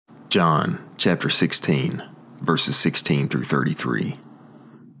John chapter 16, verses 16 through 33.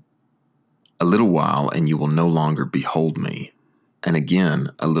 A little while, and you will no longer behold me, and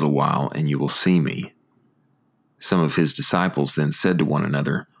again a little while, and you will see me. Some of his disciples then said to one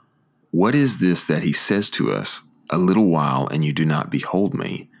another, "What is this that he says to us, a little while, and you do not behold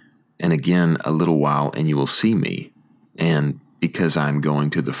me, and again a little while, and you will see me, and because I am going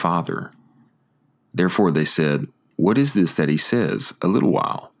to the Father?" Therefore they said, "What is this that he says, a little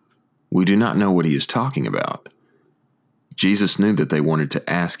while? We do not know what he is talking about." Jesus knew that they wanted to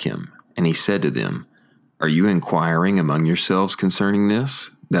ask him, and he said to them, "Are you inquiring among yourselves concerning this,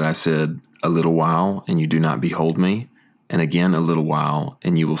 that I said, a little while, and you do not behold me, and again a little while,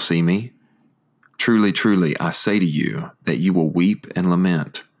 and you will see me? Truly, truly, I say to you that you will weep and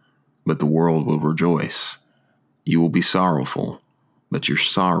lament, but the world will rejoice. You will be sorrowful, but your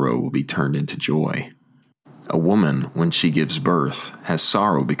sorrow will be turned into joy. A woman, when she gives birth, has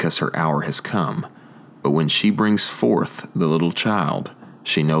sorrow because her hour has come, but when she brings forth the little child,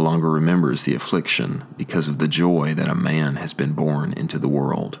 she no longer remembers the affliction because of the joy that a man has been born into the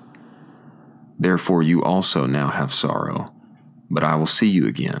world. Therefore you also now have sorrow, but I will see you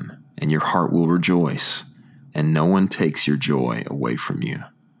again, and your heart will rejoice, and no one takes your joy away from you.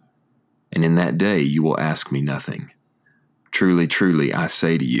 And in that day you will ask me nothing. Truly, truly, I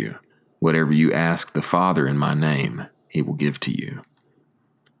say to you, whatever you ask the Father in my name, he will give to you.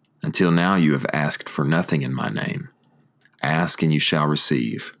 Until now you have asked for nothing in my name. Ask and you shall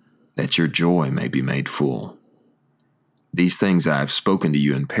receive, that your joy may be made full. These things I have spoken to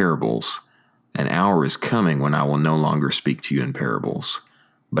you in parables. An hour is coming when I will no longer speak to you in parables,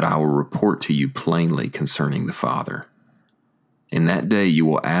 but I will report to you plainly concerning the Father. In that day you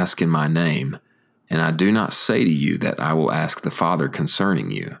will ask in my name, and I do not say to you that I will ask the Father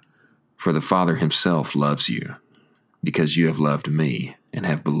concerning you, for the Father himself loves you, because you have loved me and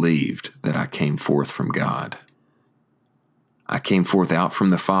have believed that I came forth from God. I came forth out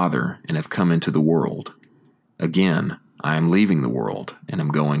from the Father and have come into the world. Again, I am leaving the world and am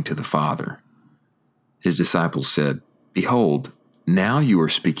going to the Father." His disciples said, "Behold, now you are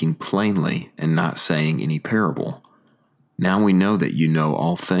speaking plainly and not saying any parable. Now we know that you know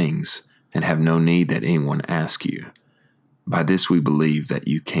all things and have no need that anyone ask you. By this we believe that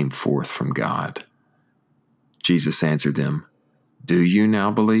you came forth from God." Jesus answered them, "Do you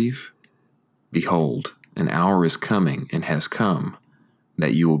now believe? Behold, an hour is coming and has come,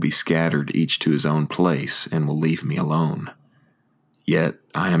 that you will be scattered each to his own place and will leave me alone. Yet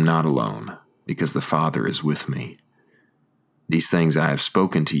I am not alone, because the Father is with me. These things I have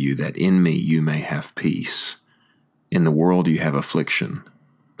spoken to you, that in me you may have peace. In the world you have affliction,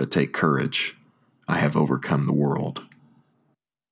 but take courage, I have overcome the world."